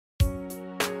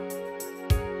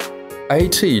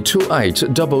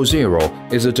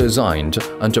AT2800 is designed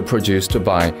and produced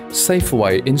by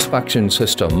Safeway Inspection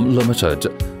System Limited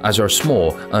as a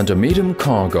small and medium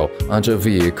cargo and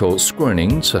vehicle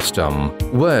screening system.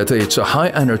 With its high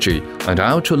energy and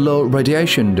ultra-low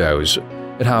radiation dose,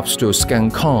 it helps to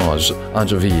scan cars and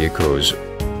vehicles,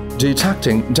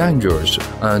 detecting dangerous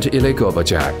and illegal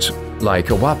objects like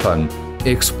weapons,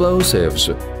 explosives,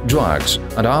 drugs,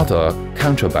 and other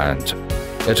contraband.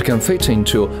 It can fit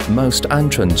into most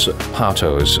entrance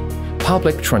portals,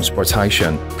 public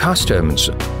transportation,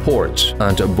 customs, ports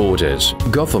and borders,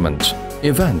 government,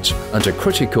 events, and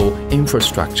critical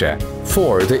infrastructure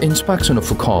for the inspection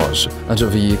of cars and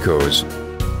vehicles.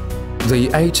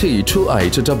 The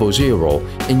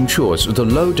AT2800 ensures the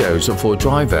low dose for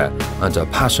driver and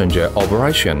passenger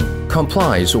operation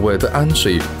complies with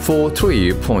ANSI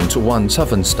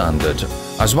 43.17 standard,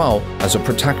 as well as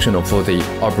protection for the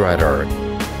operator.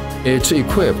 It's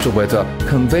equipped with a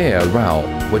conveyor rail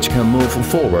which can move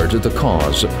forward the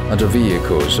cars and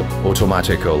vehicles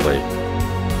automatically,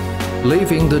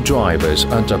 leaving the drivers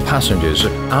and passengers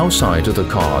outside the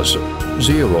cars.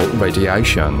 Zero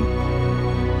radiation.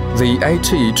 The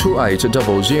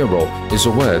AT2800 is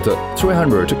with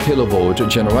 300 kV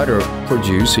generator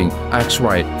producing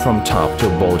X-ray from top to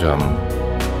bottom,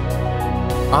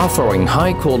 offering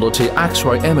high-quality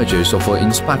X-ray images of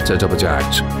inspected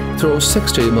objects through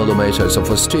 60 mm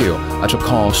of steel at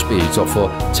car speeds of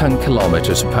 10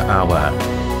 km per hour.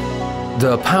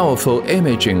 The powerful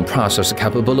imaging process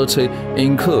capability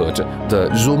include the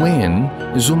zoom in,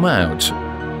 zoom out,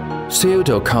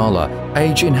 pseudo-color,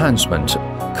 age enhancement,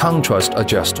 contrast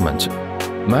adjustment,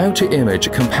 multi-image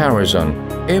comparison,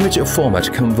 image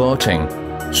format converting,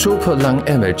 super long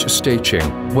image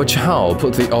stitching, which help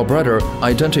the operator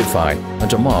identify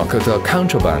and mark the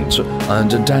contraband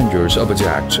and dangerous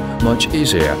objects much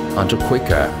easier and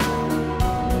quicker.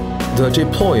 The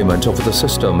deployment of the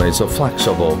system is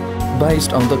flexible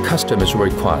based on the customer's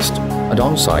request and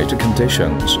on-site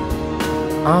conditions.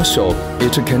 Also,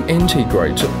 it can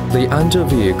integrate the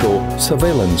under-vehicle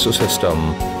surveillance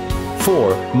system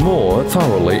for more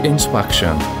thoroughly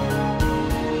inspection.